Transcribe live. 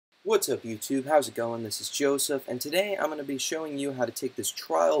What's up YouTube? How's it going? This is Joseph, and today I'm going to be showing you how to take this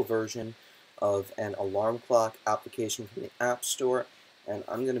trial version of an alarm clock application from the App Store, and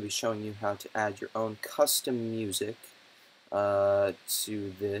I'm going to be showing you how to add your own custom music to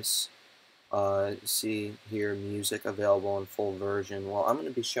this. See here, music available in full version. Well, I'm going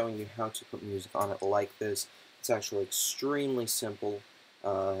to be showing you how to put music on it like this. It's actually extremely simple,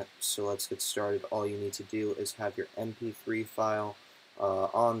 so let's get started. All you need to do is have your MP3 file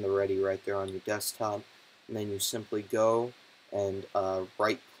on the ready right there on your desktop, and then you simply go and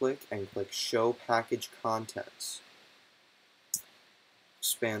right-click and click Show Package Contents.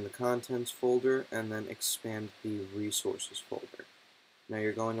 Expand the Contents folder, and then expand the Resources folder. Now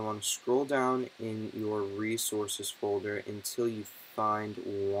you're going to want to scroll down in your resources folder until you find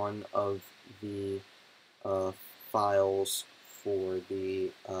one of the files for the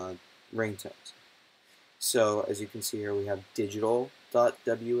ringtones. So as you can see here, we have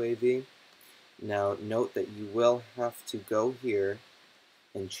digital.wav. Now note that you will have to go here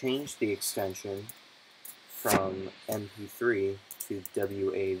and change the extension from MP3 to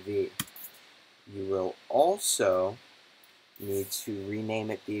WAV. You will also need to rename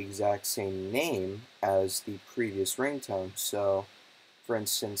it the exact same name as the previous ringtone. So, for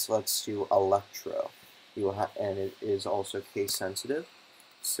instance, let's do Electro. You will have, and it is also case sensitive.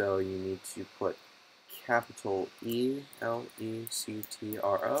 So you need to put capital ELECTRO,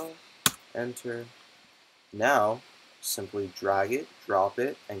 enter. Now, simply drag it, drop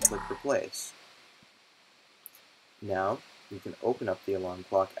it, and click replace. Now, you can open up the alarm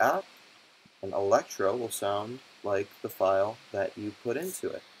clock app, and Electro will sound like the file that you put into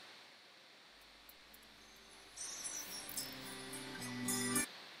it.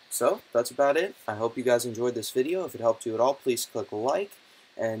 So, that's about it. I hope you guys enjoyed this video. If it helped you at all, please click like,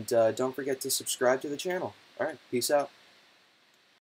 and don't forget to subscribe to the channel. Alright, peace out.